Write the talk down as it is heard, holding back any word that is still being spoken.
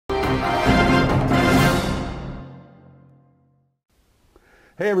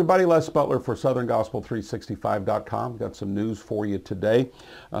Hey everybody, Les Butler for SouthernGospel365.com. Got some news for you today.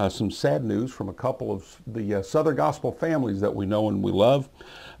 Some sad news from a couple of the Southern Gospel families that we know and we love.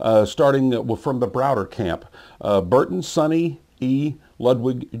 Starting from the Browder camp. Burton Sonny E.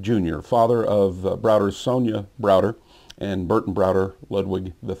 Ludwig Jr., father of Browders Sonia Browder and Burton Browder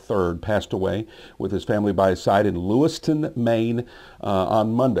Ludwig III, passed away with his family by his side in Lewiston, Maine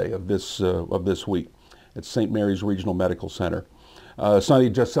on Monday of this week at St. Mary's Regional Medical Center. Sonny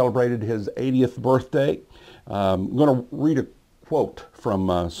just celebrated his 80th birthday. I'm going to read a quote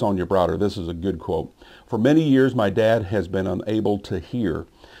from Sonia Browder. This is a good quote. "For many years, my dad has been unable to hear.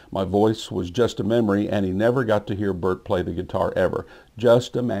 My voice was just a memory, and he never got to hear Bert play the guitar ever.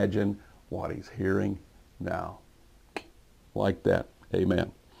 Just imagine what he's hearing now." Like that.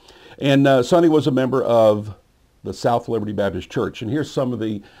 Amen. And Sonny was a member of the South Liberty Baptist Church. And here's some of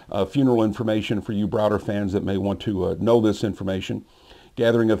the funeral information for you Browder fans that may want to know this information.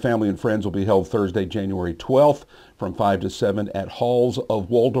 Gathering of family and friends will be held Thursday, January 12th from 5 to 7 at Halls of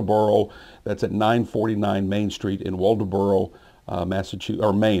Waldoboro. That's at 949 Main Street in Waldoboro, Massachusetts,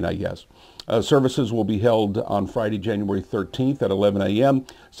 or Maine, I guess. Services will be held on Friday, January 13th at 11 a.m.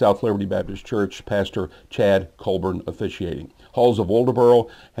 South Liberty Baptist Church, Pastor Chad Colburn officiating. Halls of Waldoboro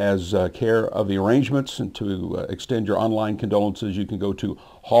has care of the arrangements, and to extend your online condolences, you can go to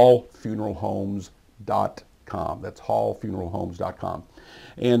hallfuneralhomes.com. That's hallfuneralhomes.com.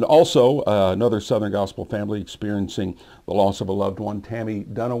 And also, another Southern Gospel family experiencing the loss of a loved one. Tammy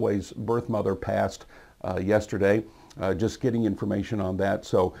Dunaway's birth mother passed yesterday. Just getting information on that,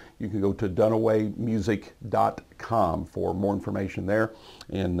 so you can go to dunawaymusic.com for more information there,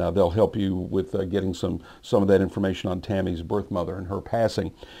 and they'll help you with getting some of that information on Tammy's birth mother and her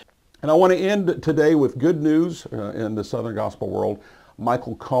passing. And I want to end today with good news in the Southern Gospel world.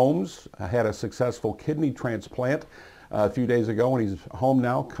 Michael Combs had a successful kidney transplant a few days ago, and he's home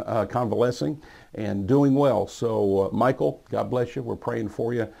now convalescing and doing well. So Michael, God bless you. We're praying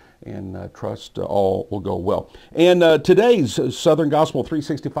for you, and trust all will go well. And today's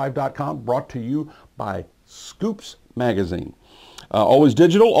SouthernGospel365.com brought to you by Scoops Magazine. Always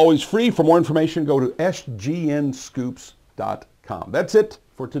digital, always free. For more information, go to sgnscoops.com. That's it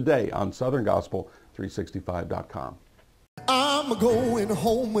for today on SouthernGospel365.com. I'm going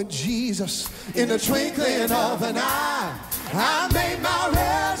home with Jesus in the twinkling of an eye. I made my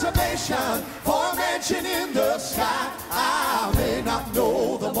reservation for a mansion in the sky. I may not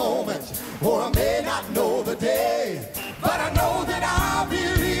know the moment, or I may not know the day, but I know that I'll be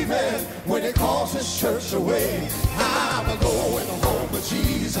leaving when He calls His church away. I'm going home with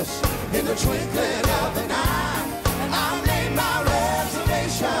Jesus in the twinkling of an eye. I made my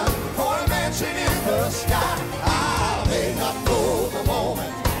reservation